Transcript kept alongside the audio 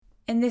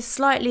In this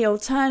slightly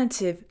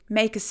alternative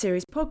Maker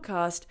Series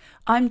podcast,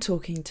 I'm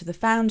talking to the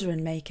founder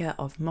and maker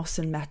of Moss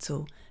and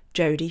Mettle,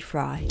 Jodie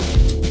Fry.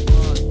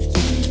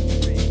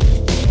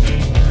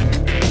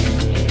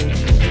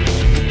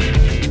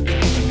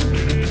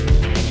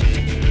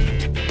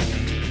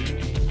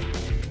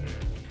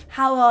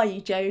 How are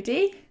you,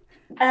 Jodie?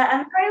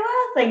 I'm very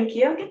well, thank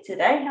you. I'm good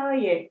today. How are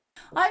you?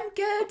 I'm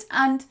good,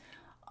 and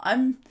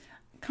I'm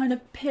kind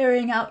of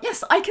peering out.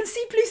 Yes, I can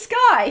see blue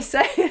sky,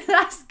 so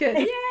that's good.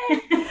 Yay!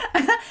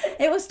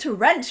 It was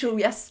torrential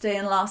yesterday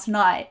and last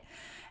night.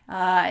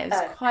 It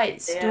was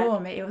quite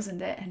stormy,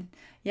 wasn't it? And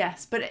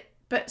yes,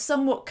 but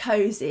somewhat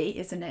cozy,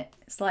 isn't it?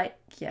 It's like,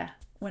 yeah,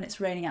 when it's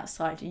raining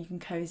outside, you can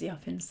cozy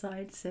up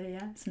inside. So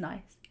yeah, it's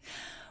nice.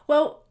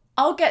 Well,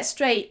 I'll get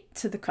straight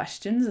to the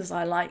questions as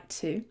I like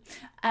to,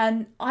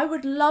 and I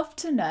would love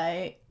to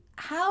know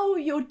how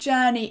your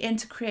journey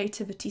into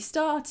creativity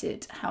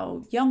started.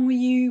 How young were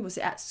you? Was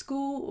it at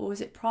school or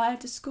was it prior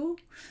to school?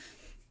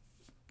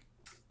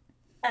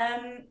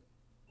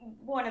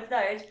 One of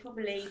those,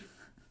 probably.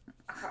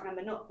 I can't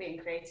remember not being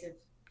creative,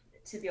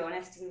 to be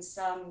honest, in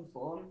some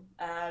form.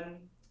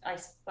 I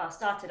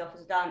started off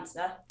as a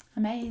dancer.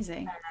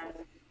 Amazing.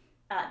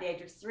 At the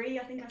age of 3,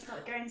 I think I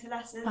started going to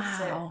lessons.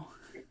 Wow.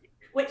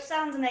 Which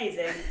sounds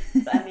amazing,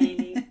 but I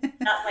mean,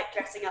 that's like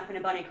dressing up in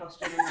a bunny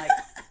costume and like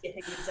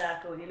skipping in a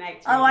circle with your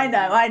mates. Oh, I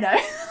know.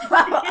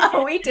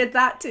 Oh, we did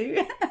that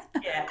too.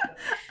 Yeah.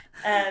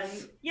 I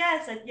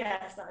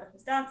started off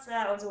as a dancer.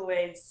 I was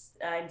always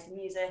into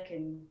music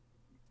and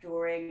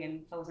drawing,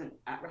 and if I wasn't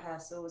at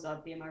rehearsals,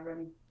 I'd be in my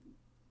room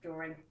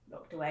drawing,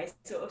 locked away,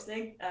 sort of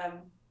thing.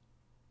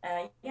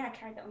 I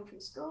carried that on from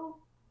school.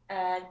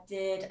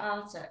 Did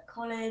art at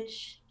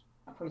college.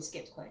 I probably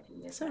skipped quite a few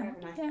years. Sorry.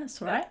 Yeah,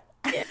 that's all right.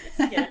 Yeah,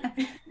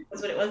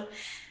 that's what it was.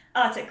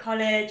 Art at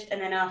college,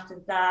 and then after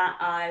that,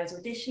 I was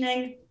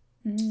auditioning,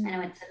 and I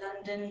went to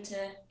London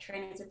to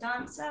train as a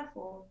dancer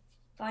for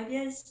 5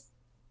 years,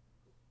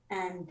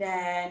 and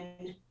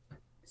then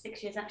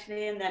 6 years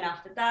actually. And then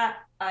after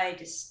that, I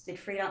just did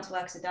freelance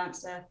work as a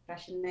dancer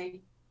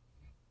professionally,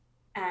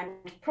 and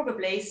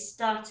probably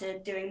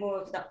started doing more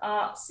of the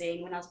art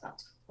scene when I was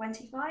about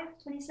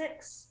 25,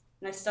 26.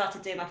 And I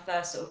started doing my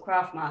first sort of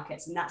craft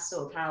markets, and that's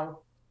sort of how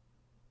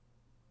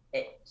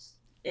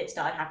it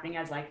started happening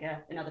as like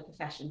another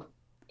profession,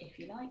 if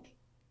you like.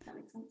 Does that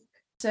make sense?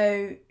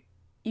 So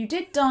you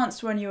did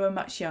dance when you were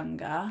much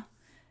younger,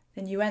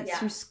 then you went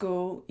through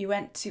school, you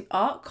went to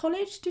art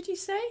college, did you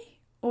say?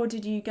 Or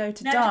did you go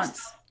to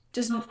dance?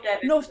 Just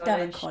North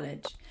Devon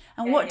College.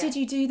 And what did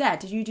you do there?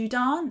 Did you do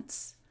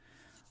dance?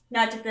 No,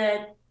 I did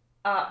the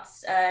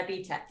arts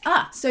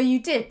BTEC. So you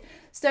did.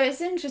 So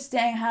it's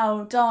interesting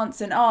how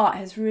dance and art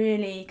has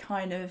really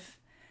kind of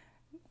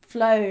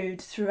flowed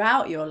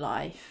throughout your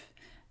life.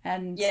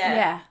 And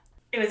it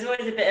was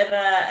always a bit of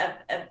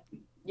a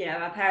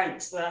my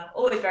parents were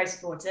always very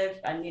supportive,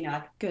 and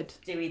I could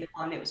do either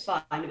one. It was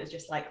fine. It was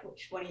just like,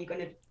 which one are you going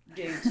to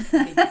do?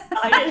 But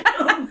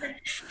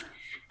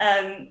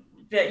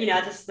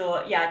I just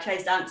thought, I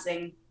chose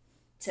dancing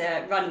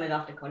to run with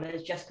after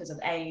college just because of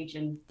age,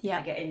 and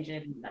I get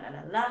injured and blah, blah,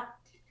 blah, blah.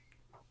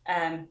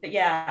 But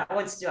I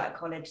wanted to do it at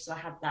college, so I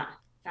had that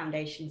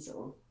foundation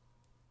sort of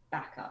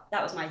back up.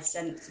 That was my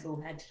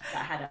sensible head that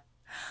I had.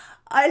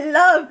 I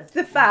love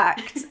the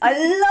fact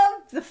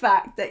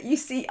that you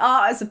see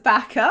art as a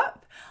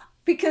backup,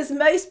 because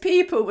most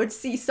people would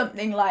see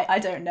something like, I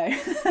don't know,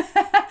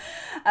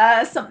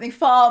 something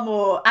far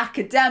more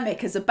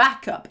academic as a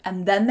backup,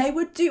 and then they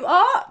would do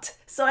art.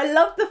 So I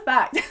love the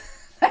fact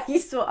that you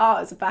saw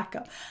art as a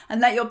backup,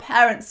 and that your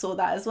parents saw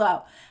that as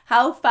well.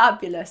 How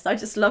fabulous. I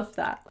just love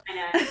that. I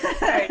know,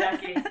 very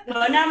lucky.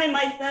 Well, now I'm in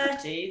my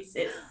 30s,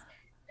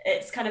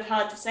 it's kind of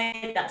hard to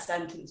say that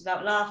sentence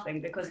without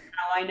laughing, because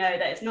now I know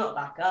that it's not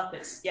backup.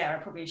 I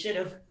probably should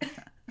have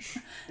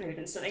moved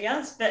into something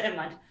else, but never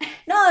mind.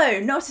 No,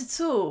 not at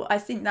all. I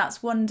think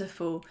that's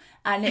wonderful.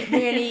 And it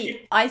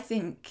really, I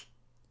think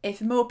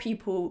if more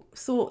people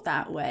thought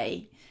that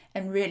way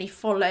and really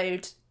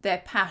followed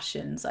their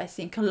passions, I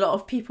think a lot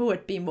of people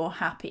would be more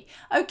happy.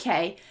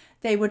 Okay,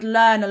 they would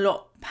learn a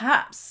lot,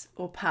 perhaps,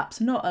 or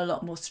perhaps not, a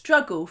lot more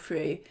struggle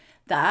through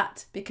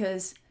that,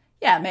 because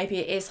maybe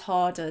it is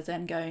harder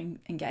than going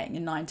and getting a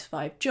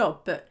 9-to-5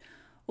 job. But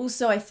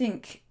also I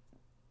think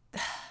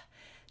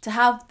to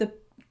have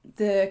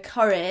the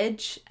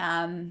courage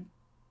and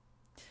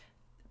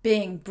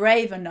being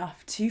brave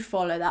enough to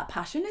follow that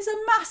passion is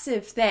a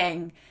massive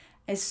thing.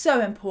 It's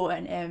so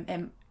important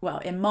in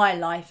my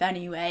life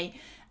anyway.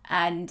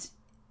 And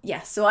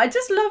so I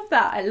just love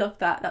that. I love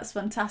that. That's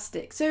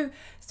fantastic. So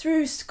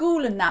through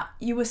school and that,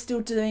 you were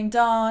still doing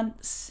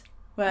dance,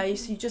 where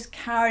you just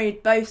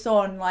carried both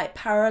on like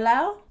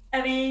parallel?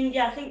 I mean,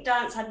 I think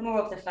dance had more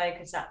of the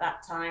focus at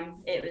that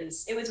time. It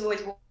was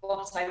always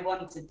what I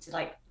wanted to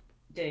like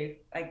do.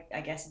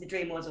 I guess the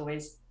dream was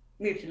always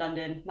move to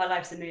London. My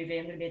life's a movie.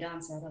 I'm going to be a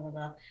dancer. Blah blah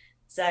blah.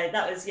 So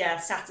that was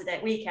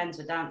Saturday weekends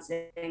were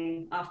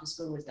dancing. After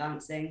school was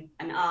dancing,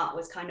 and art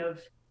was kind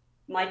of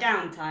my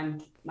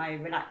downtime, my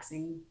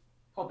relaxing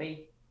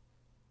hobby.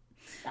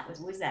 that was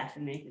always there for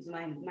me. It was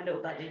my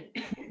little buddy.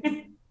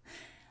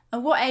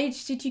 And what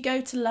age did you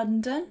go to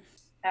London?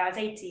 I was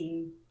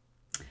 18.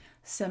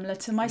 Similar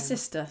to my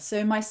sister.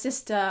 So my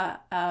sister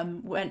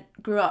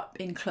grew up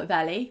in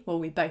Clovelly. Well,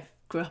 we both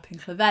grew up in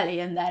Clovelly,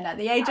 and then at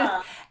the age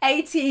of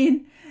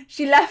 18,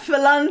 she left for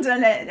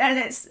London.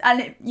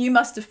 You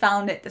must have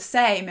found it the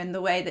same in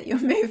the way that you're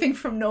moving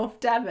from North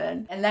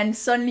Devon, and then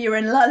suddenly you're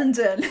in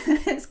London.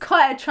 It's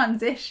quite a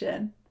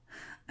transition.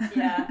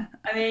 Yeah,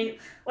 I mean,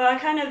 well,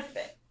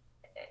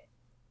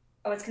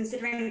 I was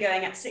considering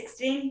going at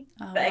 16,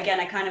 but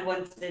again, I kind of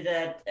wanted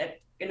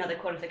another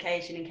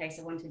qualification in case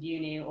I wanted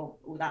uni or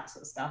all that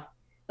sort of stuff.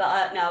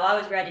 But no, I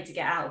was ready to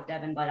get out of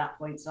Devon by that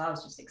point, so I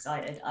was just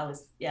excited. I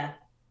was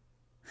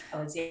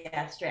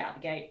straight out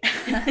the gate.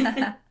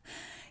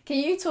 Can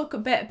you talk a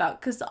bit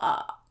about, because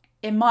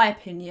in my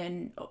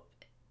opinion,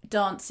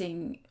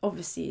 dancing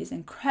obviously is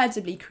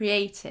incredibly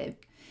creative.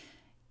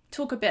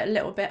 Talk a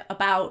little bit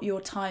about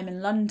your time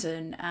in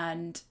London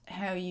and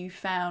how you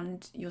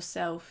found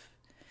yourself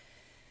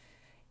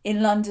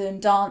in London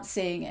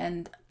dancing,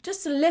 and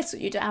just a little,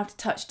 you don't have to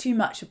touch too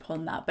much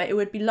upon that, but it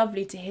would be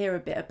lovely to hear a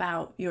bit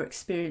about your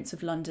experience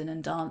of London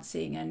and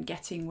dancing and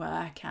getting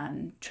work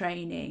and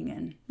training,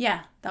 and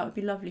yeah, that would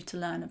be lovely to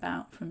learn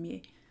about from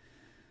you.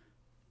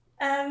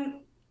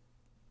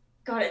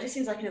 God, it just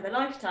seems like another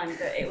lifetime,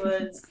 but it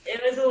was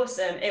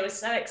awesome. It was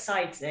so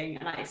exciting,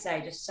 and like I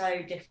say, just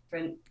so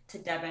different to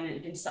Devon. It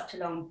had been such a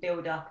long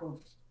build up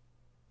of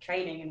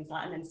training and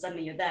then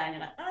suddenly you're there and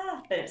you're like,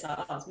 then it's like,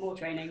 it's more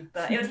training.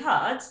 But it was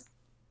hard,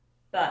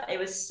 but it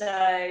was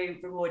so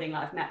rewarding.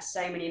 Like, I've met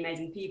so many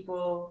amazing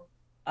people.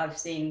 I've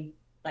seen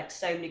like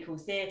so many cool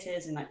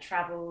theatres and like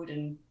travelled,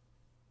 and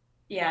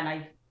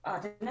I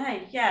don't know.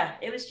 Yeah,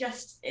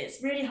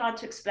 it's really hard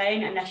to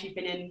explain unless you've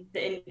been in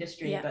the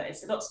industry, but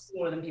it's a lot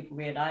smaller than people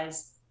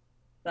realise.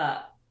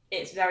 But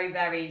it's very,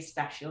 very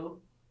special.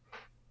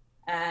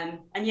 And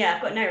yeah,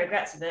 I've got no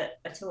regrets of it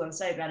at all. I'm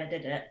so glad I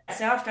did it.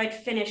 So after I'd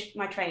finished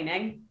my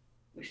training,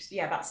 which was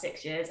about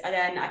 6 years, and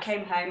then I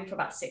came home for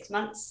about 6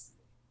 months,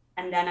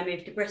 and then I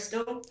moved to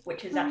Bristol,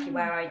 which is actually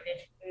where I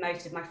did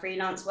most of my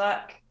freelance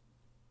work.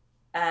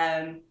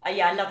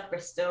 I loved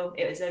Bristol.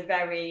 It was a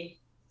very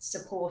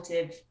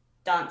supportive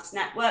dance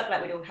network.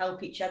 Like, we'd all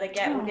help each other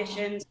get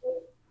auditions.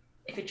 Or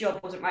if a job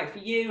wasn't right for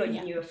you and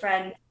you knew a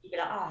friend, you'd be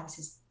like,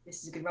 this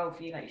is a good role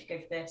for you, like you should go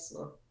for this.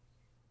 Or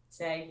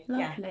so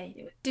lovely.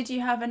 Yeah. Did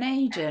you have an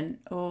agent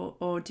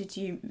or did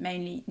you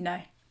mainly no?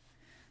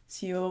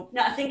 So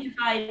no, I think if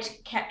I'd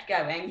kept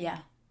going,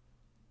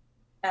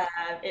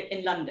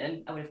 in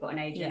London I would have got an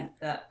agent.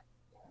 But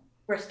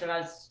Bristol,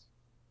 I was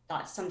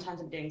like, sometimes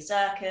I'm doing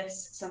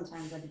circus,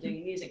 sometimes I'm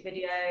doing a music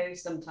video,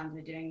 sometimes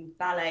I'm doing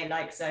ballet.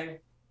 Like, so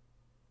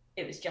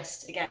it was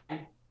just, again,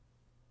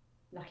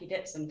 lucky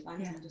dip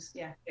sometimes, and just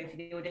go for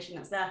the audition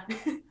that's there.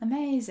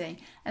 Amazing.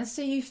 And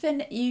so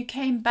you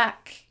came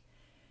back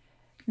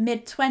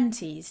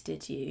mid-20s,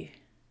 did you,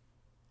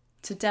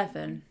 to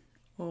Devon?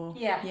 Or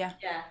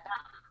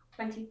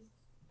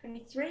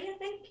 2023, I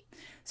think.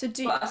 So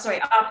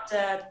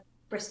after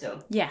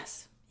Bristol.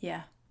 Yes,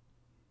 yeah.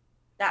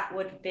 That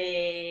would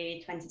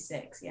be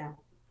 26, yeah.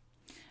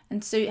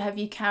 And so have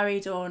you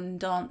carried on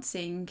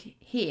dancing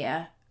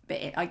here, but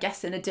I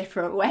guess in a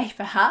different way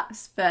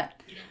perhaps, but...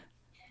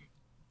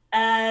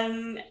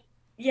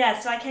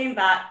 so I came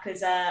back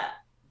because I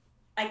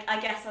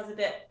guess I was a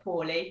bit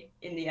poorly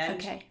in the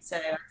end. Okay. So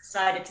I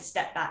decided to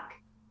step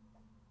back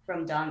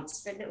from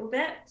dance for a little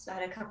bit. So I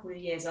had a couple of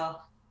years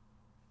off.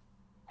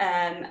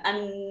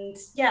 I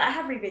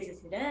have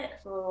revisited it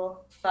for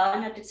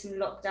fun. I did some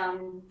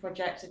lockdown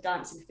projects with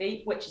Dancing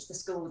Feet, which is the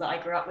school that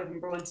I grew up with in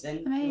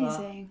Braunton.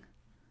 Amazing.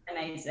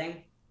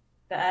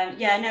 But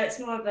it's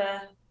more of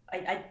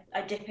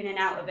I dip in and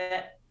out of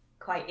it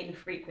quite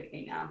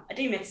infrequently now. I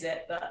do miss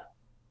it, but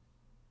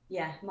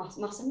yeah, Moss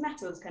and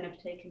Mettle's kind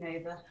of taken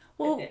over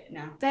a bit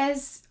now.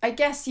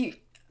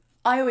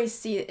 I always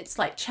see it's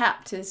like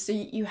chapters. So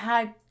you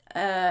had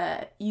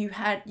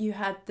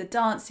the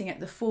dancing at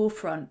the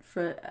forefront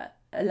for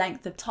a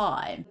length of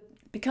time,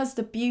 because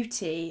the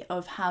beauty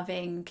of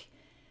having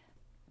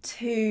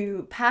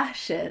two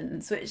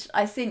passions, which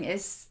I think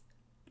is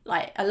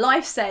like a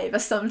lifesaver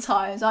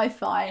sometimes, I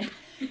find.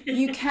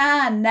 You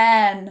can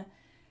then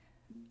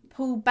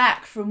pull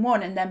back from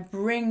one and then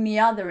bring the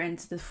other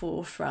into the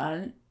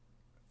forefront.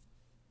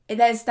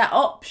 There's that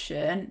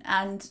option,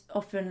 and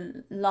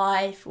often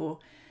life or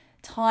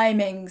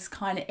timings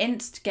kind of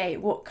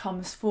instigate what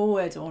comes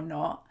forward or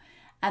not.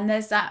 And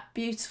there's that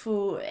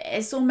beautiful,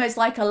 it's almost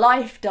like a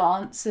life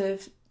dance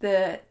of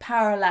the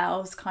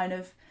parallels, kind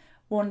of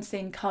one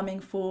thing coming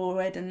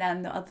forward and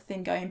then the other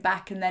thing going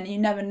back, and then you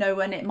never know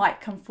when it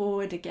might come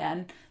forward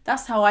again.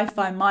 That's how I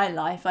find my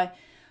life. I've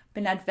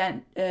been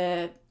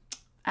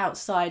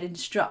outside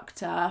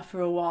instructor for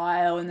a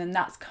while, and then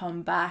that's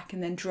come back,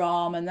 and then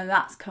drama, and then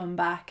that's come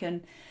back.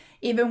 And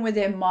even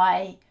within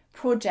my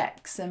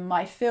projects and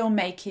my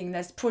filmmaking,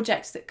 there's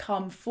projects that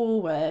come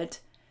forward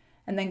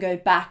and then go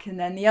back, and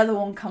then the other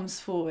one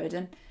comes forward.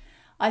 And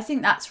I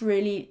think that's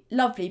really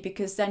lovely,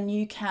 because then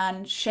you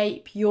can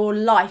shape your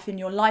life and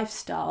your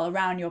lifestyle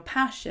around your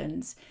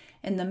passions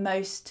in the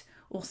most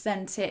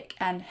authentic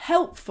and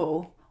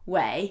helpful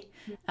way,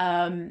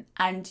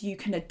 and you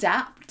can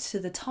adapt to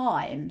the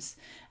times.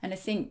 And I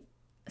think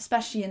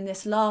especially in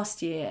this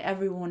last year,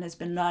 everyone has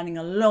been learning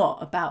a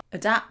lot about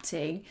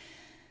adapting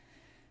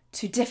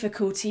to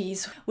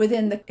difficulties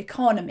within the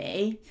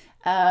economy,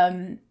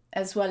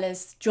 as well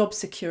as job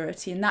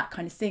security and that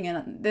kind of thing.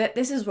 And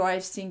this is where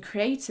I've seen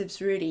creatives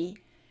really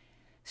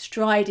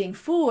striding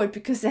forward,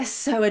 because they're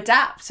so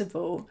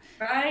adaptable,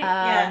 right?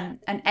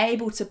 And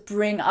able to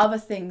bring other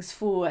things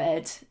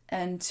forward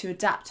and to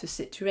adapt to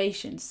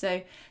situations.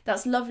 So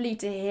that's lovely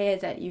to hear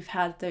that you've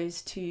had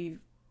those two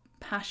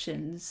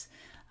passions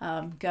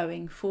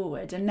going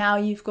forward, and now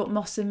you've got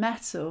Moss and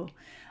Mettle,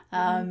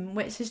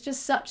 which is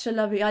just such a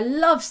lovely. I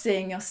love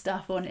seeing your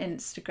stuff on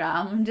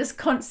Instagram. Just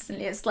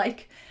constantly, it's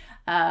like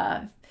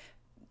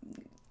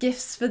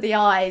gifts for the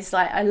eyes.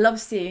 Like, I love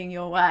seeing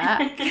your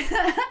work.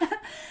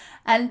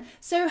 And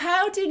so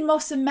how did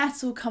Moss and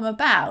Mettle come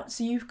about?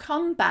 So you've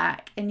come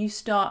back and you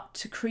start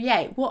to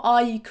create. What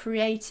are you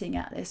creating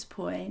at this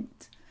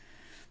point?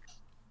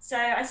 So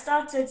I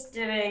started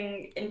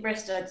doing, in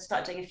Bristol, I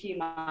started doing a few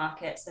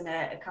markets and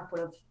a couple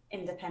of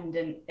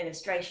independent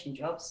illustration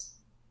jobs,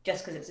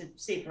 just because it's a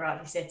super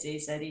arty city.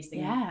 So these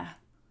things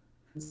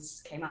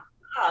came up.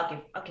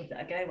 I'll give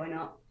that a go, why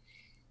not?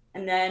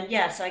 And then,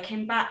 so I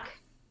came back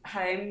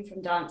home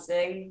from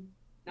dancing.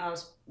 I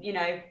was,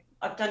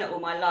 I've done it all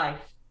my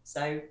life.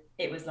 So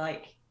it was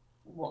like,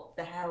 what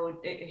the hell,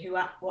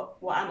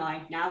 what am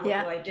I now? What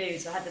do I do?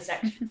 So I had this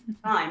extra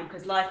time,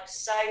 because life was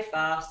so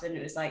fast, and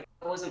it was like,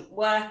 I wasn't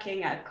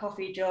working at a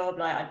coffee job,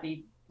 like I'd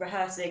be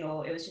rehearsing,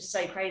 or it was just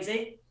so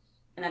crazy.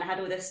 And then I had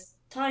all this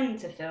time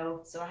to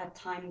fill, so I had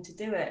time to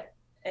do it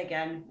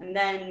again. And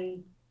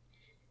then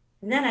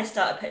I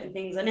started putting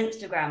things on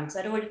Instagram, because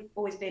I'd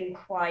always been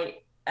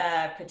quite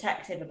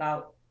protective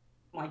about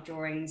my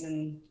drawings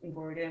and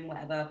embroidery and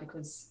whatever,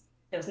 because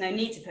there was no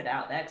need to put it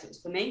out there, because it was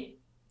for me.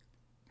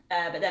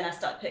 But then I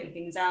started putting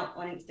things out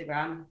on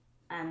Instagram,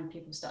 and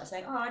people started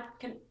saying, "Oh,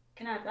 can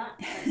I have that?"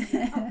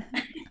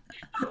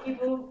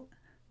 People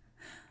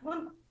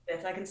want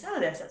this. I can sell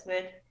this. That's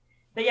weird.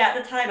 But at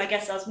the time, I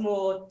guess I was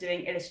more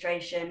doing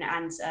illustration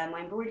and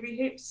my embroidery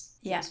hoops,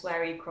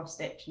 squarey, cross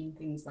stitch, and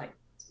things like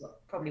that.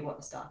 Probably what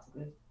I started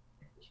with.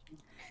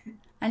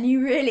 And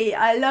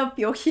I love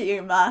your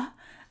humour.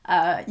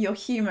 Your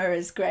humour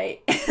is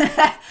great. It's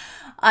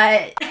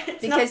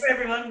not for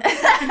everyone.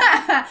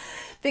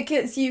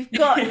 Because you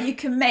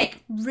can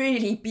make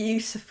really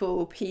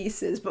beautiful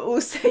pieces, but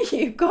also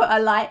you've got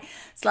a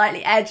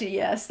slightly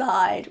edgier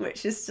side,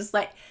 which is just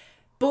like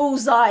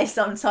bullseye.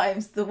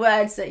 Sometimes the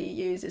words that you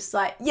use, it's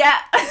like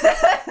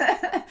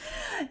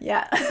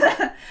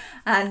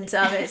and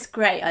it's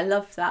great. I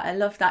love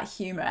that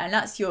humour, and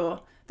that's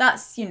your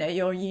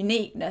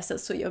uniqueness.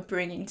 That's what you're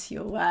bringing to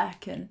your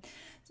work.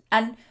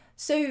 And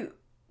so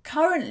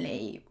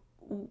currently,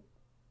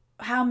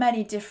 how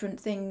many different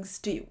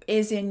things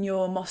is in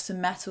your Moss and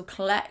Mettle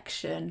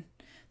collection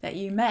that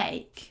you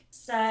make?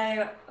 So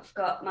I've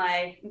got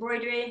my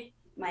embroidery,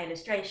 my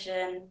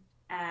illustration,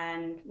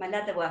 and my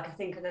leather work. I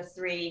think are the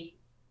three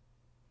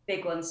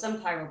big ones.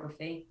 Some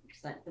pyrography, which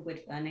is like the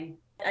wood burning.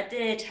 I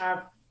did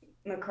have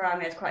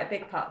macrame as quite a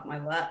big part of my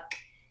work,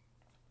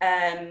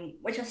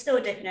 which I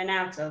still dip in and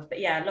out of. But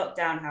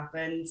lockdown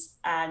happened,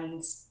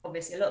 and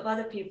obviously a lot of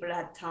other people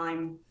had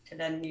time to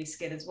learn a new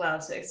skill as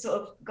well. So it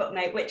sort of got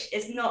made, which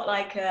is not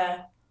like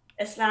a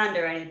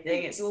slander or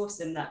anything. It's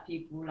awesome that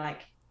people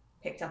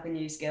picked up a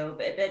new skill,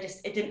 but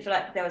it didn't feel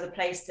like there was a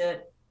place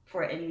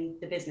for it in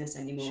the business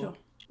anymore,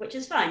 which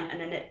is fine. And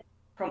then it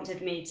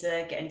prompted me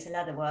to get into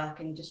leather work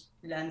and just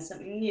learn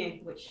something new,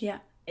 which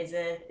is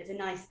a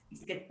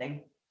good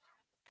thing.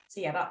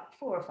 So about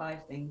 4 or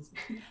 5 things.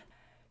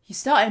 You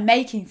started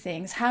making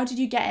things. How did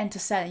you get into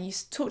selling? You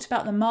talked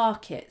about the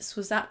markets.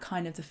 Was that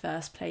kind of the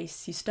first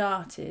place you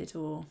started,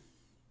 or?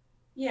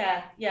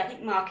 I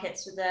think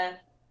markets were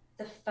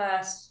the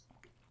first.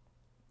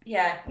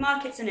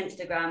 Markets and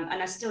Instagram,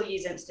 and I still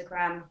use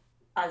Instagram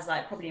as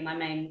probably my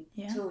main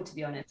tool, to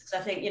be honest. Because I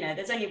think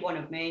there's only one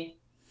of me.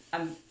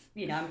 I'm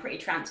pretty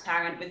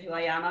transparent with who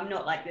I am. I'm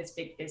not like this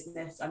big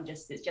business.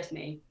 It's just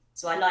me.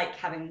 So I like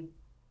having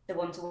the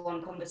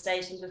one-to-one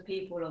conversations with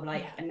people, or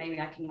and maybe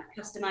I can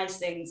customize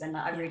things, and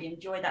I really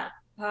enjoy that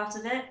part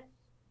of it.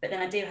 But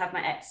then I do have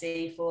my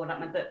Etsy for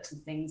my books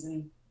and things,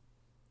 and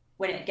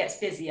when it gets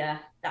busier,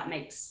 that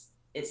makes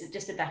it's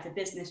just a better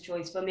business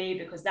choice for me,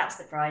 because that's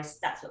the price,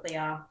 that's what they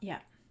are.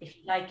 If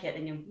you like it,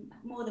 then you're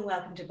more than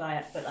welcome to buy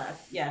it. But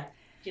do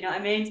you know what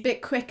I mean? It's a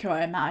bit quicker,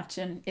 I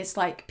imagine. It's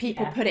like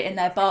people put it in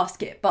their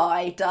basket,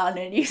 buy, done,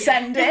 and you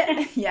send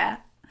it. No,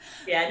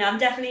 I'm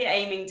definitely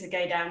aiming to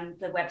go down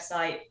the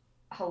website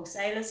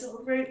wholesaler sort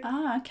of route.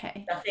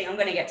 Okay. I think I'm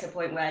going to get to a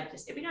point where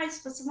it'd be nice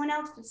for someone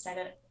else to sell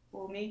it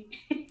for me.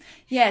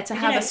 To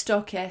have a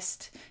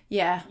stockist.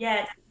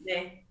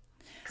 Definitely.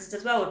 Because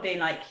as well with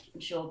being I'm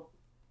sure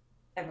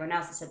everyone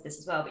else has said this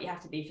as well, but you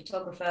have to be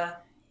photographer,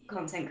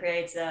 content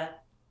creator,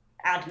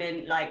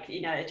 admin, like,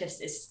 you know,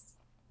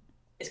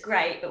 it's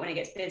great, but when it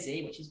gets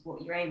busy, which is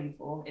what you're aiming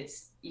for,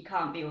 you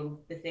can't be all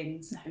the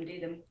things and do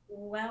them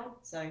all well.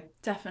 So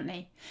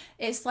definitely,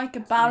 it's like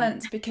a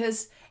balance,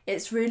 because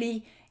it's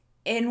really,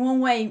 in one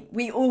way,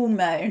 we all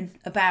moan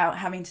about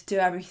having to do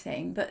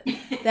everything, but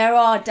there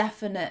are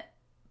definite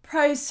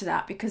pros to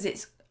that, because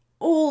it's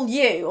all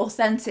you,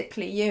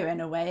 authentically you,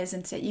 in a way,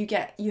 isn't it?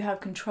 You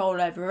have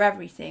control over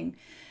everything.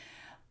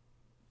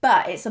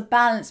 But it's a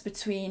balance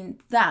between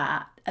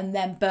that and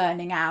then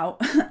burning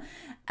out,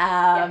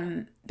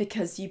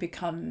 because you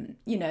become,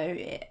 you know,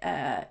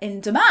 in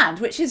demand,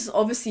 which is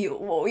obviously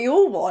what we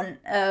all want.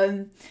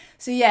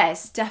 So yeah,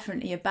 it's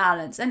definitely a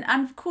balance. And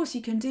of course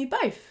you can do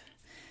both.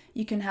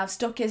 You can have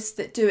stockists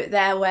that do it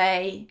their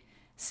way,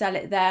 sell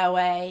it their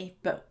way,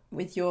 but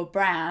with your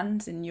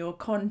brand and your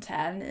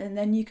content, and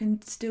then you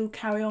can still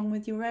carry on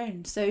with your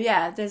own. So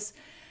yeah, there's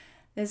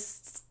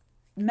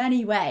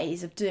many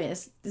ways of doing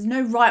it. There's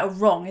no right or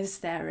wrong, is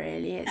there,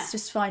 really? It's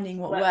just finding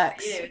what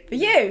works for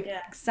you.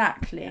 Yeah.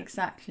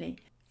 Exactly.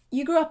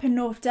 You grew up in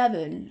North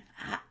Devon.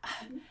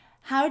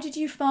 How did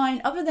you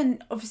find, other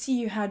than obviously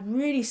you had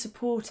really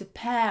supportive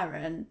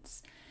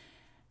parents,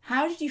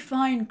 how did you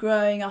find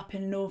growing up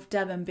in North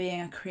Devon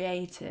being a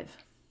creative?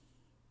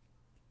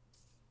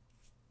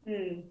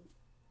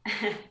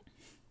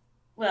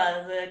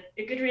 Well, there's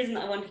a good reason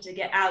that I wanted to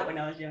get out when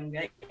I was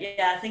younger.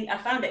 Yeah, I think I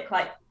found it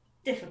quite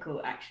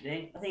difficult,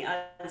 actually. I think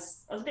I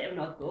was a bit of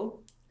an oddball,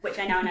 which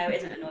I now know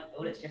isn't an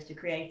oddball, it's just a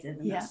creative,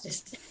 and that's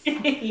just who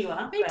you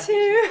are. Me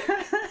too.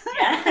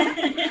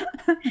 Yeah.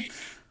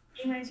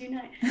 Emos, you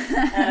know.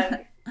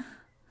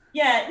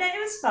 Yeah, no, it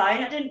was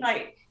fine.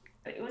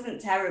 It wasn't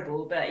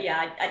terrible, but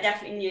yeah, I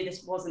definitely knew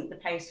this wasn't the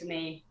place for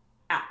me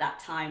at that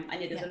time. I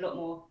knew there's a lot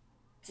more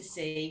to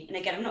see. And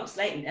again, I'm not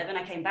slating Devon.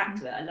 I came back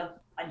to it.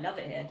 I love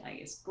it here. Like,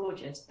 it's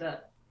gorgeous.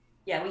 But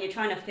yeah, when you're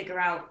trying to figure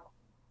out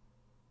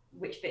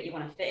which bit you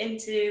want to fit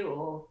into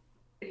or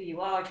who you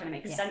are, trying to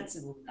make sense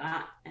of all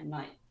that, and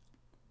like,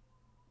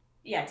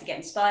 yeah, to get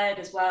inspired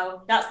as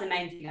well. That's the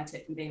main thing I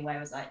took from being away,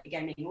 was like,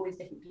 again, meeting all these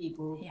different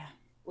people,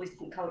 all these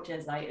different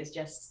cultures. Like, it was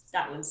just,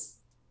 that was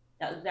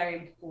very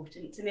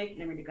important to me,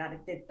 and I'm really glad I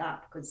did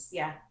that, because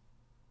yeah,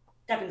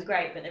 Devon's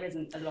great, but there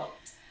isn't a lot.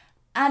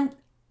 And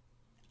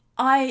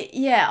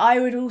I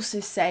would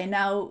also say,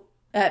 now,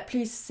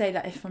 please say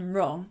that if I'm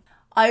wrong,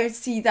 I would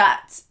see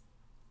that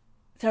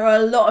there are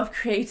a lot of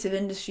creative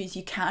industries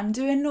you can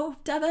do in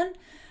North Devon,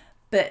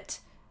 but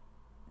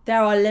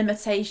there are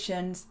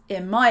limitations,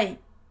 in my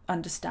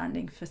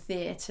understanding, for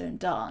theatre and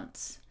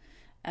dance.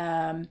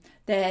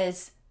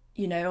 There's,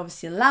 you know,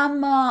 obviously a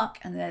Landmark,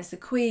 and there's the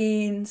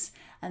Queen's,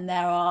 and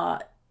there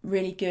are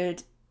really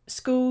good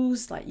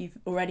schools, like you've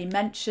already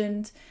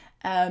mentioned,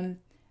 and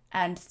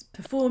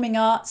performing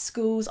arts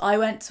schools. I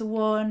went to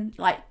one,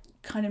 like,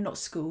 kind of not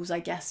schools, I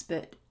guess,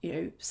 but, you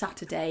know,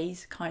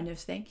 Saturdays kind of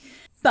thing.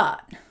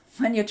 But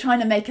when you're trying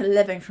to make a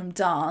living from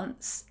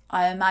dance,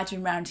 I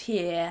imagine around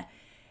here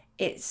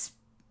it's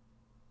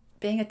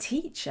being a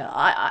teacher.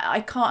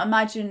 I can't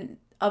imagine,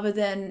 other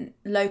than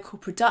local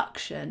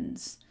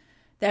productions,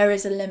 there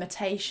is a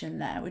limitation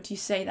there. Would you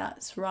say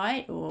that's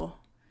right? Or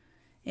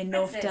in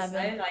North Devon?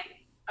 So.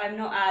 Like, I'm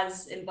not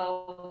as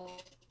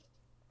involved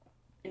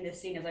in the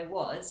scene as I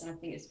was, and I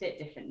think it's a bit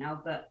different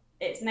now, but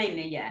it's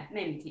mainly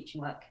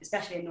teaching work,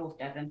 especially in North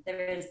Devon.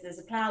 There's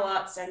a Plough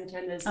Arts Centre,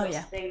 and there's lots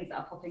of things that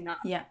are popping up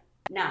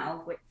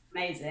now, which is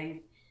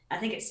amazing. I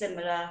think it's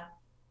similar,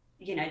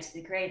 you know, to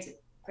the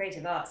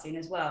creative arts scene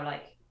as well.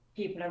 Like,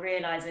 people are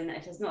realising that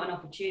if there's not an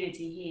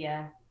opportunity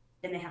here,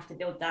 then they have to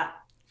build that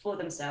for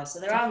themselves. So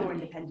there are more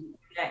independent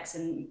projects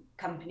and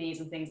companies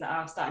and things that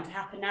are starting to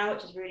happen now,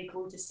 which is really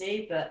cool to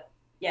see. But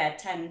yeah,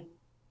 10,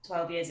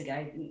 12 years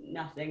ago,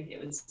 nothing.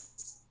 It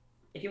was,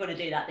 if you want to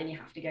do that, then you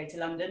have to go to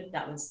London.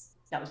 That was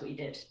what you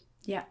did.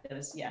 Yeah. It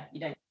was, you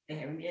don't stay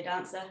here and be a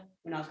dancer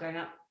when I was growing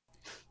up.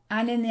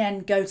 And in the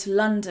end, go to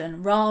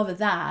London rather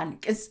than,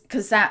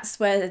 because that's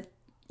where,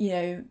 you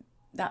know,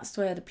 that's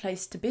where the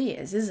place to be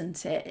is,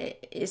 isn't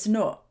it? It's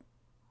not,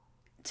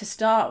 to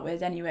start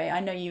with anyway. I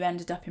know you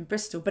ended up in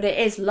Bristol, but it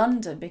is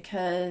London,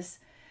 because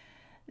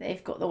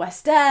they've got the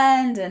West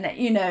End, and,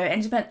 you know,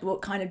 it depends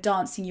what kind of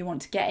dancing you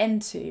want to get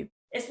into.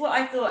 It's what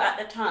I thought at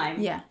the time.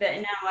 Yeah. But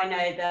now I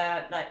know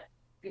that, like,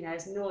 you know,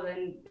 there's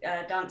Northern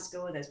Dance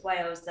School, there's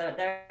Wales,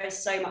 there is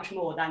so much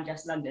more than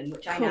just London,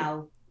 which I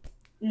now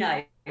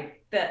know.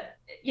 But,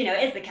 you know,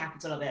 it is the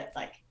capital of it,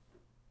 like,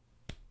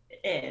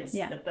 it is.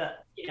 Yeah.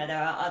 But, you know,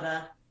 there are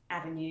other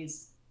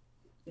avenues,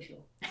 for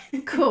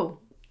sure.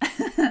 Cool.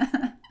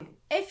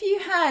 If you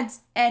had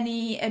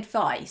any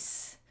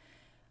advice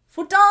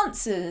for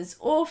dancers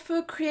or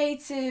for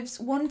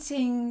creatives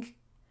wanting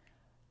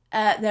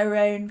their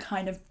own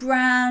kind of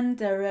brand,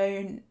 their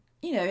own,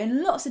 you know,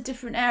 in lots of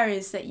different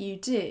areas that you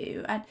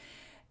do,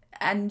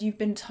 and you've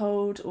been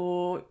told,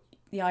 or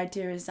the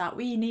idea is that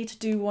we need to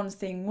do one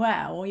thing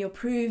well, or you're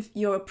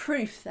a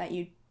proof that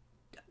you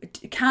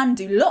can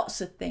do lots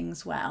of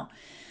things well.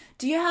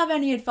 Do you have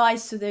any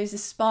advice for those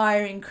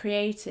aspiring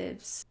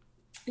creatives?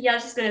 Yeah, I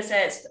was just going to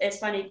say, it's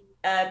funny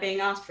being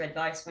asked for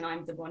advice when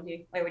I'm the one who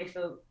I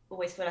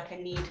always feel like I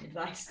need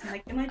advice. I'm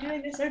like, am I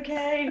doing this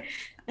okay?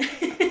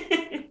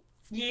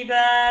 You've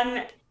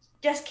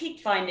just keep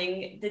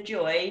finding the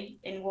joy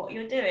in what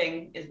you're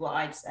doing is what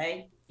I'd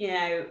say. You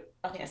know,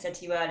 I think I said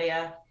to you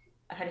earlier,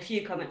 I had a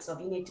few comments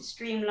of you need to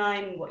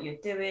streamline what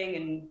you're doing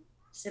and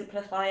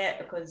simplify it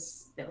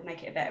because it will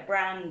make it a better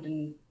brand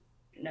and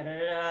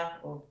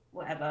or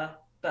whatever.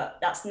 But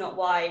that's not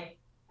why.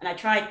 And I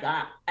tried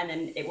that and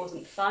then it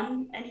wasn't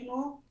fun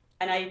anymore.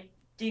 And I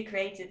do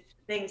creative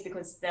things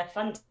because they're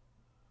fun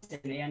to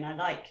me. And I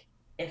like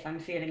if I'm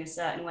feeling a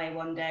certain way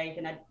one day,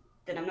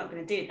 then I'm not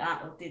going to do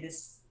that. I'll do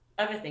this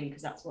other thing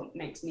because that's what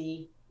makes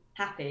me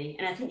happy.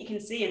 And I think you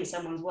can see in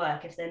someone's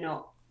work if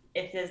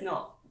there's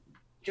not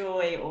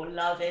joy or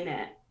love in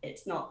it,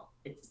 it's not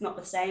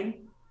the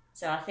same.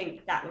 So I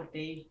think that would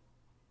be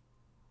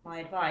my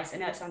advice. I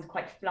know it sounds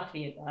quite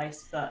fluffy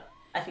advice, but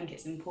I think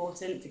it's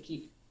important to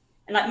keep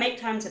and like make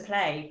time to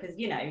play because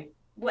you know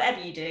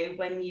whatever you do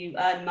when you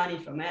earn money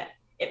from it,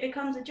 it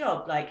becomes a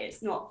job. Like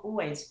it's not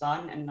always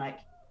fun and like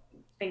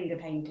finger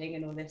painting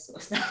and all this sort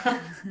of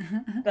stuff.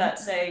 But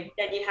so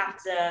then you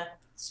have to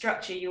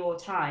structure your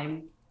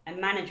time and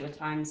manage your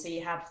time so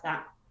you have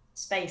that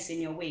space in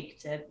your week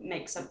to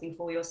make something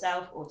for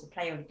yourself or to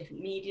play on a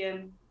different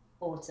medium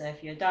or to,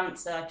 if you're a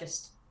dancer,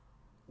 just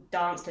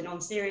dance to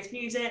non-serious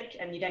music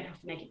and you don't have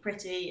to make it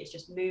pretty, it's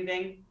just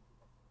moving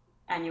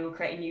and you'll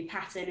create a new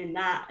pattern in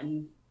that.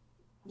 And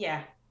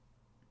yeah,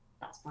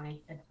 that's my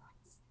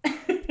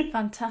advice.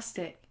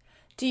 Fantastic.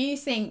 Do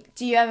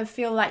you ever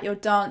feel like your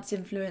dance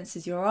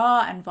influences your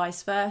art and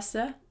vice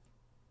versa?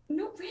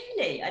 Not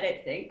really, I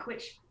don't think,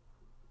 which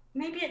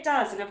maybe it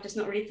does and I've just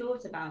not really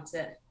thought about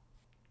it.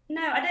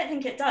 No, I don't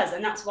think it does,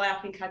 and that's why I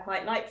think I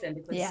quite like them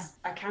because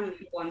I can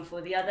be one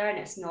for the other, and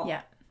it's not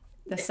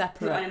they're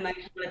separate. It's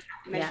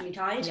not emotionally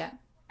tied. Yeah.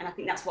 And I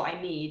think that's what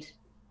I needed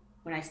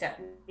when I stepped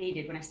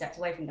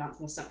away from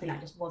dancing was something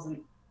that just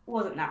wasn't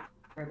that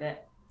for a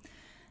bit.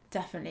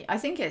 Definitely, I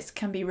think it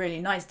can be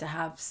really nice to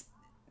have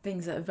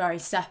things that are very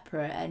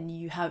separate, and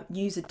you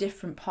use a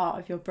different part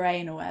of your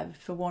brain or whatever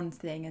for one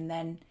thing, and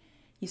then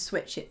you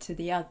switch it to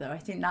the other. I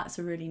think that's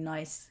a really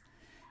nice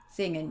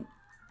thing. And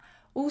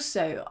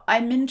also,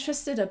 I'm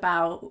interested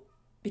about,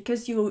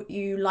 because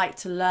you like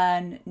to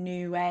learn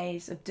new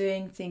ways of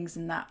doing things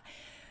and that,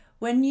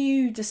 when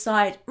you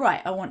decide,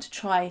 right, I want to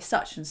try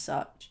such and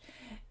such,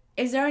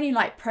 is there any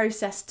like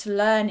process to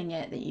learning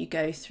it that you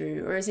go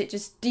through? Or is it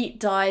just deep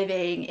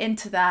diving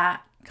into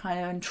that kind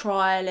of and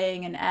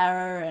trialing and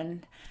error?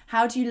 And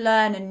how do you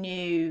learn a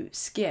new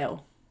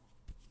skill?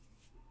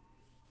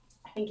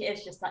 I think it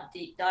is just that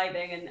deep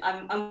diving. And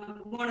I'm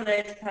one of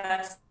those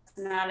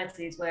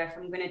personalities where if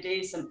I'm going to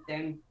do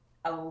something,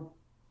 I'll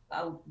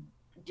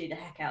do the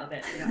heck out of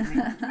it. You know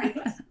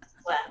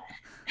what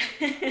I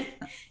mean?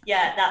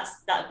 Yeah,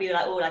 that'd be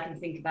like all I can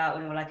think about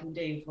and all I can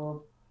do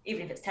for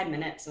even if it's 10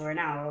 minutes or an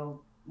hour or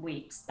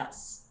weeks.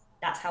 That's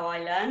how I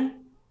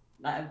learn.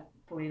 Like I'm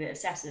probably a bit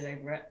obsessive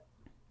over it,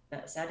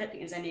 but so I don't think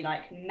there's any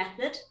like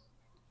method.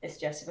 It's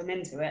just if I'm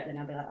into it, then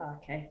I'll be like, oh,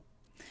 okay.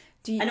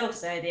 And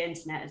also, the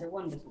internet is a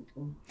wonderful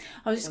tool.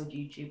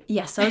 YouTube.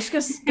 Yes, I was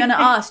just going to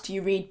ask, do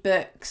you read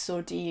books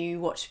or do you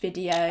watch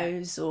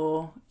videos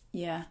or,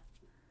 Yeah,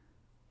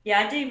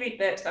 I do read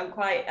books, but I'm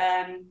quite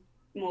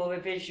more of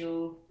a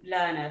visual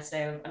learner.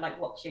 So I like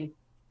watching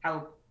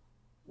how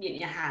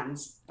your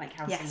hands, like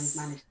how someone's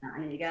managed that.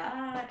 And then you go,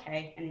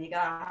 okay. And then you go,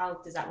 how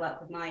does that work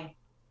with my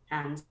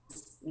hands?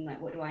 And like,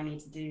 what do I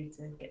need to do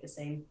to get the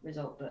same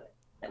result? But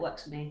that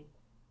works for me.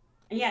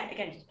 And yeah,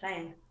 again, just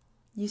playing.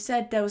 You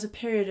said there was a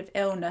period of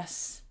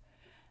illness.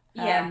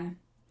 And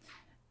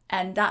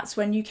that's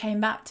when you came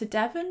back to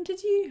Devon,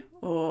 did you?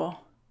 Or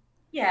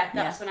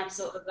that's when I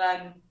sort of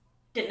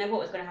didn't know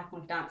what was going to happen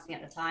with dancing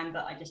at the time,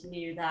 but I just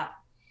knew that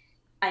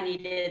I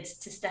needed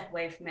to step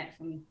away from it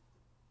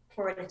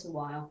for a little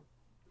while,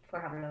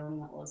 for however long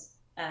that was.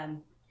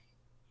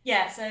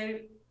 So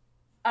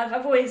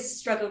I've always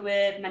struggled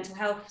with mental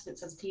health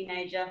since I was a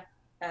teenager.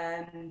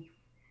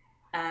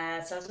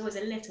 So I was always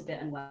a little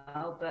bit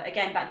unwell, but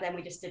again, back then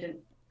we just didn't.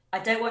 I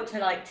don't want to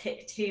like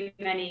tick too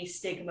many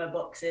stigma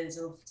boxes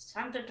of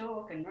time to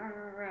talk and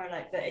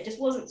like, but it just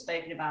wasn't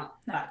spoken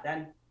about back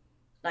then.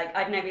 Like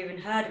I'd never even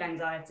heard of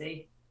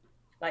anxiety.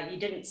 Like you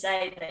didn't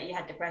say that you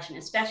had depression,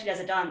 especially as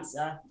a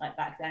dancer. Like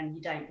back then,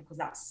 you don't, because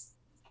that's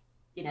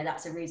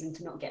a reason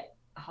to not get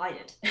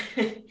hired.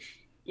 So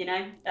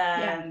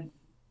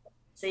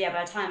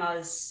by the time I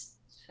was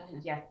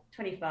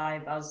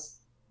 25, I was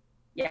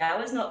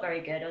not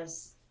very good.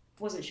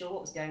 Wasn't sure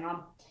what was going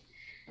on.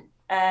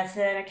 So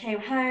then I came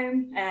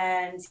home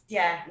and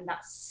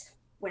that's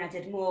when I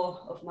did more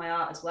of my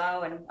art as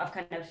well. And I've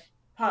kind of,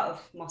 part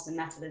of Moss and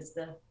Mettle is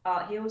the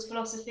art heals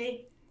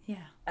philosophy.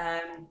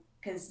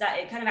 Because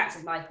it kind of acts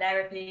as my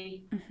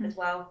therapy as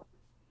well.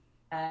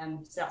 So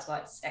that's why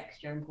it's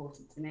extra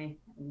important to me.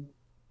 And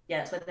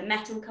that's where the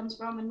metal comes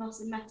from in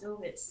Moss and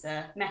Mettle. It's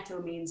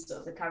metal means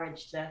sort of the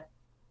courage to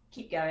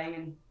keep going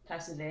and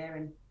persevere,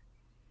 and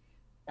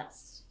it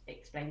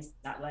explains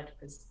that word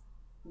because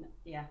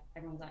yeah,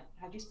 everyone's like,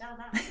 how do you spell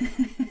that?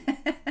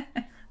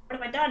 What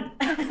have I done?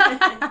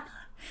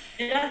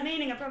 It has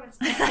meaning, I promise.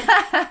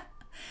 I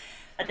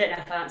don't know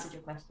if I answered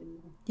your question.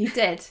 You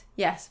did,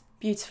 yes,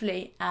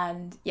 beautifully.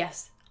 And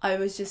yes, I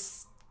was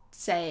just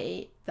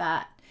say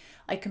that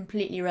I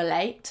completely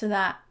relate to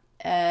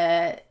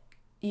that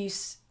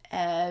use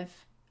of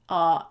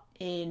art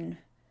in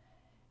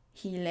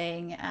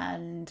healing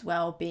and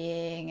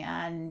well-being,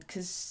 and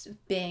because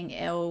being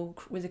ill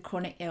with a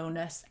chronic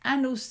illness,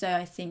 and also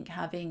I think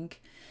having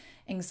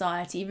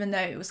anxiety, even though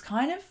it was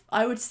kind of,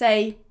 I would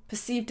say,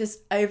 perceived as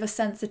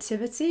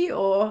oversensitivity,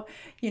 or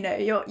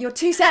you're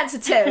too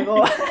sensitive,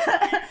 or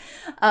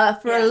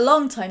for a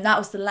long time that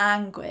was the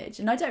language.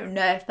 And I don't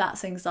know if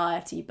that's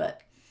anxiety,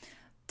 but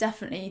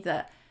definitely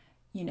that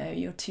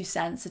you're too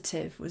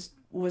sensitive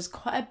was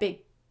quite a big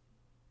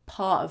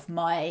part of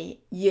my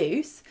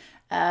youth.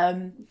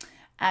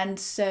 And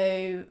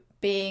so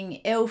being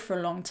ill for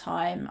a long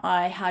time,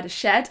 I had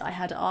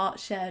an art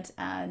shed,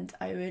 and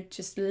I would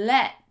just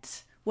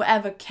let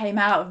whatever came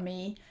out of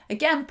me,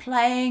 again,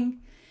 playing.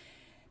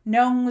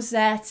 No one was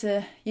there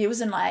it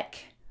wasn't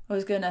like I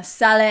was going to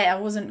sell it, I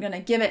wasn't going to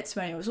give it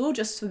to anyone, it was all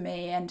just for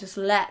me, and just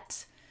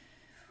let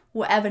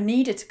whatever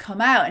needed to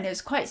come out. And it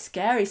was quite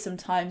scary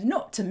sometimes,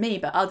 not to me,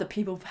 but other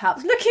people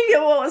perhaps looking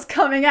at what was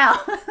coming out.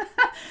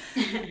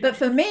 But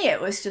for me, it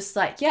was just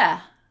like,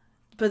 yeah,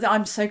 but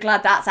I'm so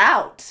glad that's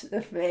out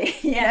of me.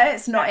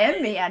 It's not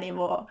in me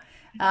anymore.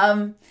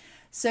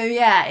 So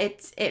yeah,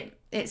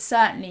 it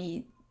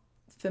certainly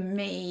for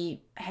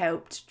me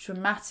helped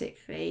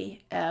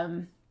dramatically.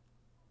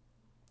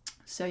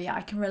 So yeah,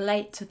 I can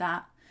relate to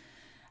that.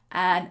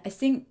 And I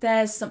think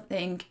there's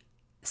something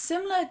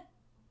similar,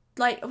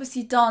 like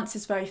obviously dance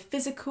is very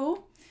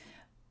physical,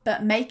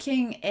 but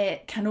making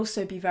it can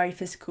also be very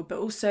physical, but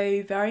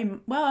also very,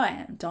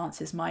 well,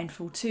 dance is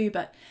mindful too,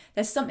 but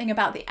there's something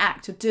about the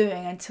act of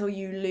doing until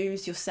you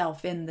lose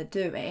yourself in the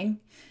doing,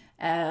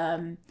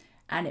 and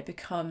it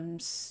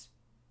becomes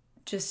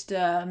just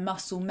a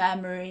muscle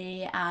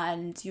memory,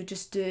 and you're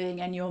just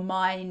doing, and your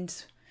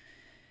mind,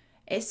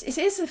 it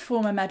is a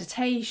form of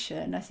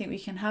meditation. I think we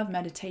can have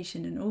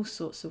meditation in all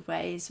sorts of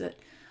ways, but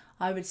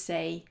I would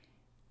say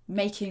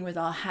making with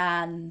our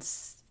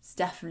hands is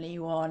definitely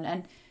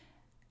one.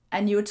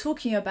 And you were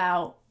talking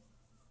about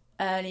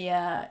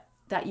earlier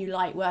that you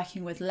like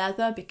working with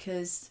leather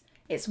because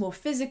it's more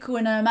physical,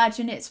 and I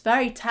imagine it's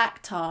very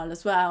tactile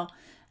as well.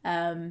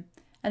 And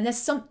there's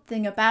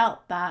something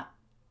about that,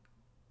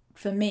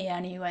 for me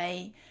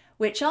anyway,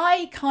 which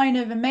I kind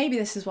of, and maybe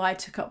this is why I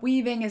took up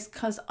weaving, is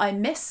because I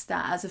miss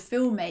that as a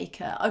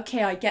filmmaker.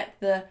 Okay, I get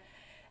the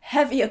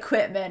heavy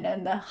equipment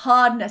and the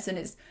hardness, and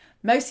it's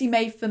mostly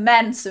made for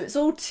men, so it's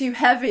all too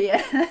heavy.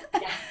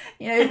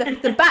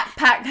 The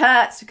backpack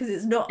hurts because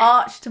it's not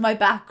arched to my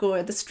back,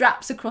 or the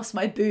straps across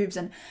my boobs,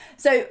 and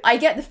so I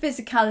get the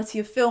physicality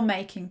of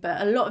filmmaking, but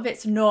a lot of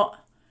it's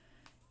not,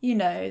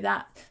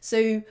 that.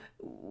 So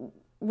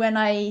when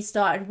I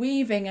started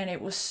weaving, and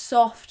it was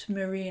soft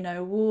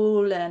merino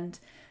wool, and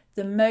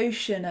the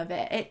motion of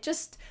it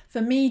just, for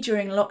me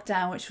during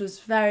lockdown, which was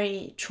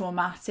very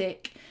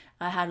traumatic,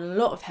 I had a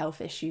lot of health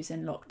issues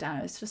in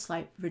lockdown, it's just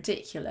like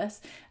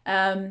ridiculous,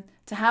 to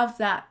have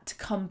that to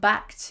come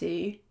back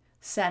to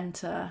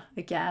center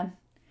again,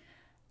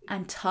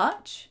 and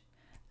touch,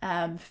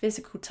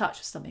 physical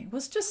touch or something,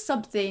 was just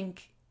something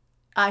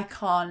I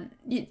can't,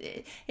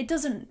 it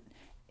doesn't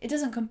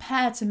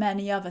compare to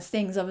many other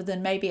things other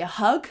than maybe a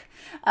hug,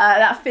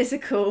 that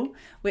physical,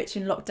 which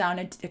in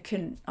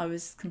lockdown I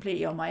was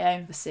completely on my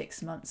own for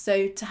 6 months.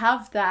 So to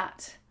have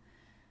that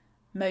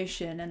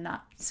motion and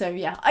that, so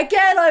yeah,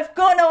 again, I've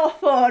gone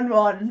off on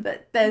one,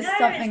 but there's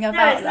something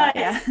about that.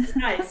 Nice. Yeah, it's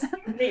nice.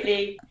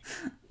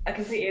 I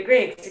completely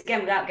agree. Because again,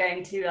 without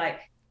going to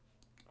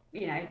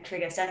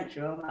trigger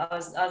central, I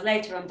was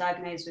later on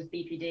diagnosed with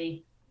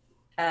BPD,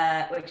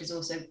 which is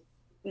also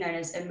known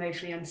as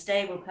emotionally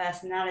unstable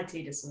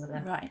personality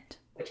disorder. Right.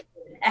 Which is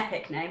an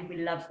epic name. We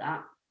love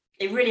that.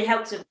 It really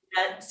helps with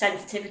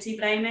sensitivity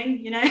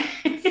blaming,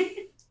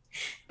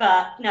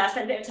 But no, I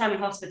spent a bit of time in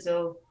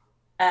hospital,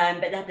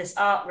 but they had this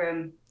art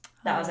room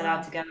that I was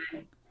allowed to go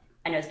in,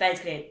 and it was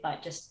basically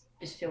like just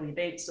fill your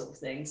boots sort of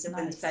thing. So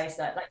in this place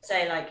that,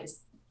 it's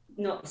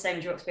not the same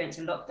as your experience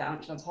in lockdown,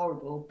 which sounds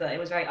horrible, but it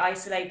was very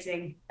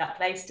isolating, that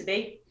place to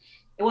be.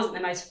 It wasn't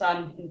the most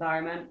fun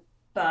environment,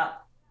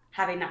 but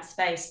having that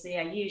space to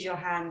use your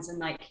hands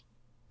and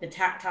the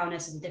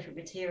tactileness of the different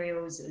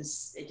materials,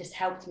 it just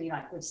helped me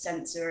with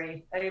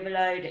sensory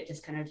overload. It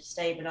just kind of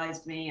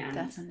stabilized me, and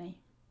definitely,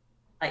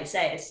 like you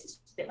say, it's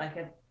a bit like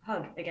a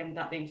hug, again,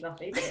 without being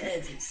fluffy, but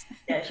it is.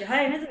 It's your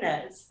home, isn't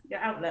it? It's your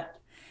outlet.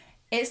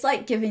 It's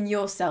like giving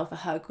yourself a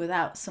hug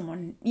without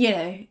someone,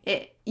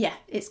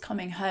 it's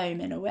coming home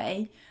in a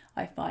way,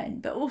 I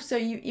find. But also,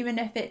 even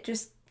if it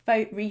just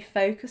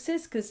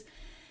refocuses, because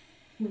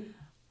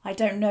I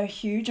don't know a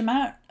huge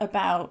amount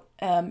about,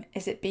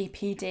 is it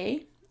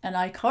BPD? And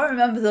I can't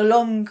remember the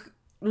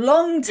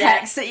long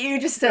text that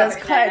you just said.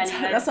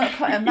 That's not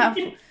quite a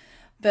mouthful.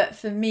 But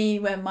for me,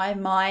 when my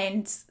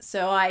mind,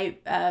 so I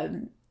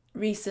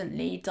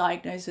recently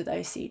diagnosed with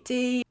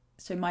OCD,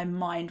 so my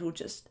mind will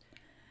just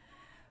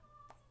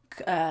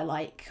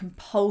like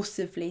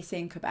compulsively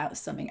think about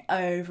something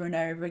over and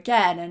over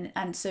again,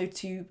 and so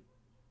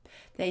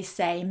they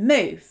say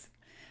move,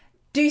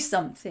 do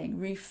something,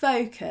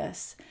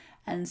 refocus,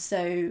 and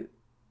so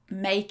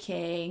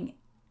making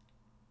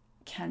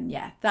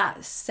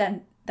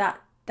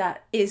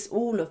that is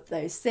all of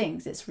those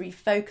things. It's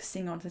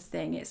refocusing on the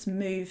thing, it's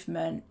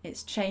movement,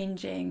 it's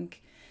changing,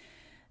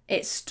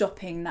 it's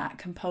stopping that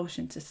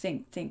compulsion to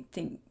think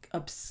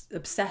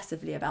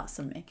obsessively about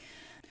something.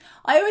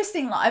 I always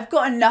think like I've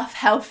got enough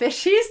health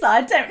issues that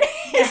I don't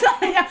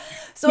need.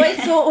 So I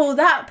thought all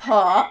that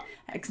part,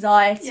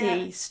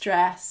 anxiety,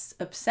 stress,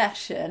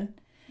 obsession,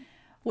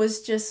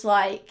 was just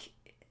like,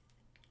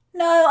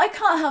 no, I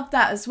can't have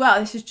that as well.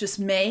 This is just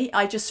me.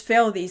 I just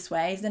feel these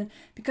ways. And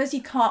because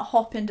you can't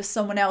hop into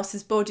someone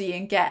else's body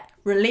and get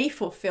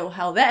relief or feel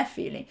how they're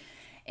feeling,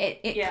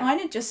 it kind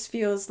of just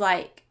feels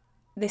like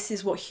this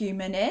is what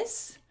human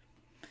is.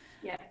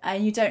 Yeah.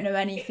 And you don't know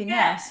anything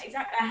else.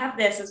 Exactly. I have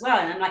this as well.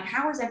 And I'm like,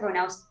 how is everyone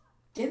else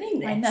doing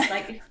this? I know.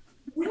 Like,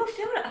 we all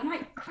feel it. I'm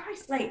like,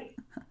 Christ, like,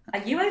 are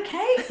you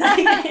okay?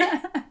 Like,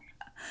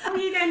 how are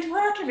you going to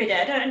work every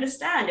day? I don't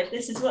understand if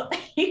this is what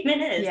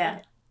human is. Yeah.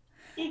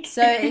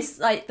 So it's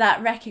like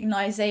that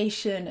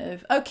recognition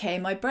of, okay,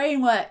 my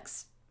brain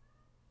works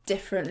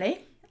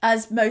differently,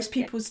 as most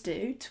people's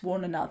do, to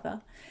one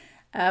another.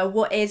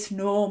 What is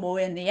normal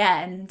in the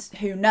end,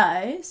 who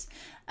knows?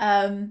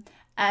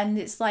 And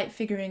it's like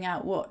figuring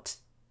out what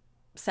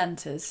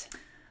centres.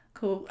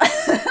 Cool.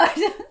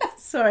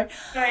 Sorry,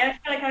 I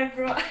feel like I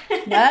brought...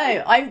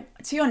 No,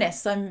 to be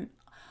honest,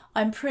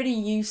 I'm pretty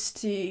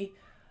used to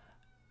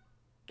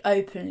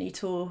openly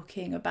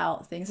talking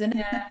about things,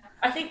 and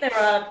I think there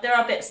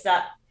are bits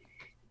that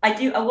I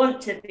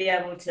want to be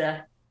able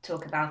to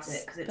talk about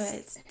it, because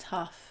it's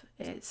tough.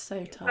 It's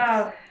so tough.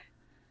 Well,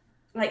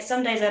 like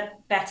some days are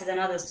better than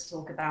others to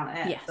talk about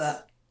it. Yes.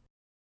 But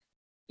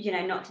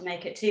not to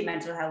make it too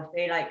mental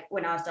healthy. Like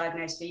when I was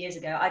diagnosed 4 years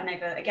ago, I've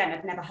never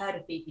heard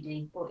of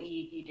BPD or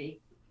EEPD,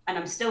 and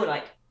I'm still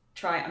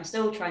trying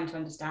to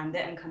understand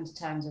it and come to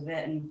terms with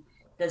it. And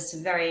there's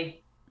some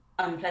very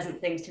unpleasant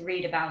things to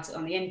read about it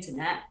on the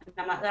internet, and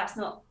I'm like, that's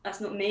not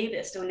me, but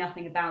there's still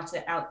nothing about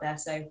it out there,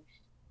 so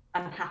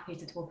I'm happy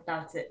to talk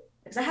about it,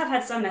 because I have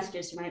had some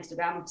messages from my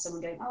Instagram of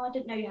someone going, oh, I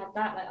didn't know you had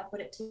that, like I've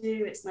got it too,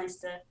 it's nice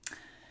to,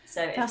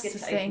 so it's that's good the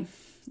to thing.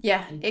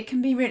 It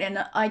can be really,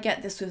 and I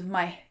get this with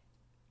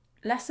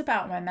less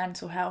about my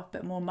mental health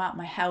but more about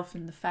my health,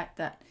 and the fact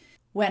that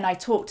when I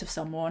talk to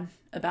someone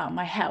about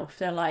my health,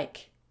 they're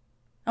like,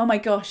 oh my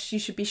gosh, you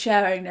should be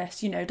sharing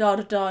this,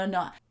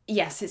 and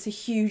yes, it's a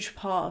huge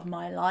part of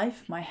my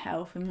life, my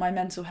health and my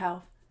mental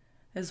health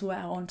as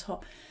well on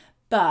top.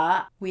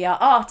 But we are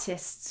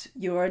artists,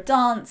 you're a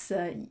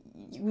dancer,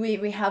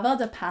 we have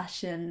other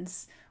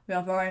passions, we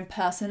have our own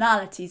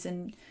personalities,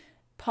 and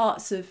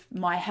parts of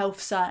my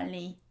health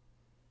certainly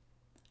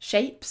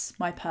shapes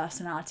my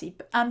personality,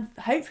 and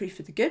hopefully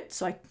for the good,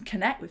 so I can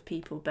connect with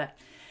people. But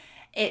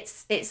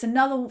it's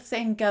another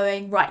thing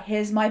going, right,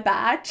 here's my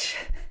badge.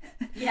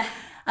 Yeah.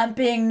 And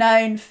being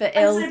known for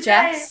ill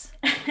Jess,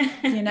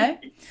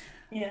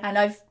 Yeah. And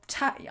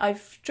I've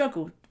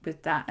struggled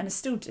with that, and I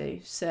still do.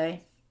 So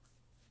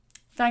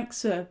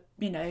thanks for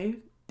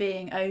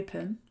being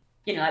open.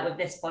 Like with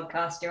this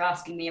podcast, you're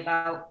asking me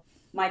about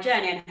my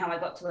journey and how I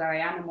got to where I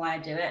am and why I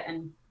do it,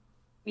 and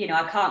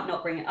I can't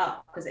not bring it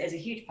up, because it is a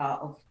huge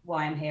part of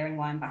why I'm here and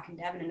why I'm back in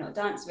Devon and not a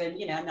dancer, and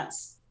and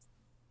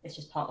it's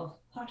just part of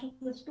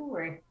the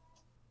story.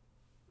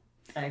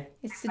 So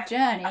it's the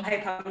journey. I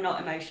hope I'm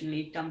not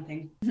emotionally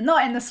dumping.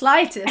 Not in the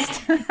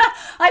slightest.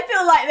 I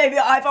feel like maybe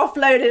I've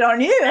offloaded on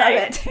you a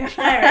bit.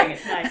 Sharing,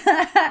 it's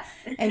nice.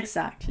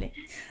 Exactly.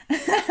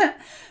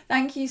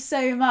 Thank you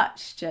so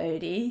much,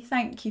 Jodie.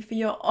 Thank you for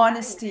your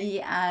honesty,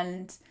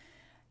 and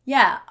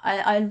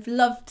I've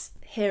loved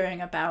hearing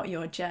about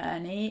your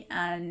journey,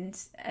 and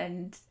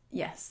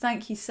yes,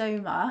 thank you so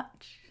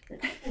much.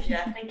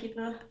 Pleasure. Thank you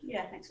for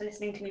thanks for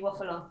listening to me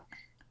waffle on.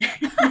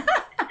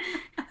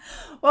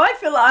 Well, I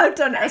feel like I've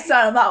done a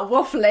certain amount of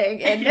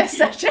waffling in this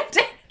session.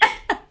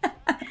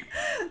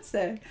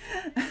 So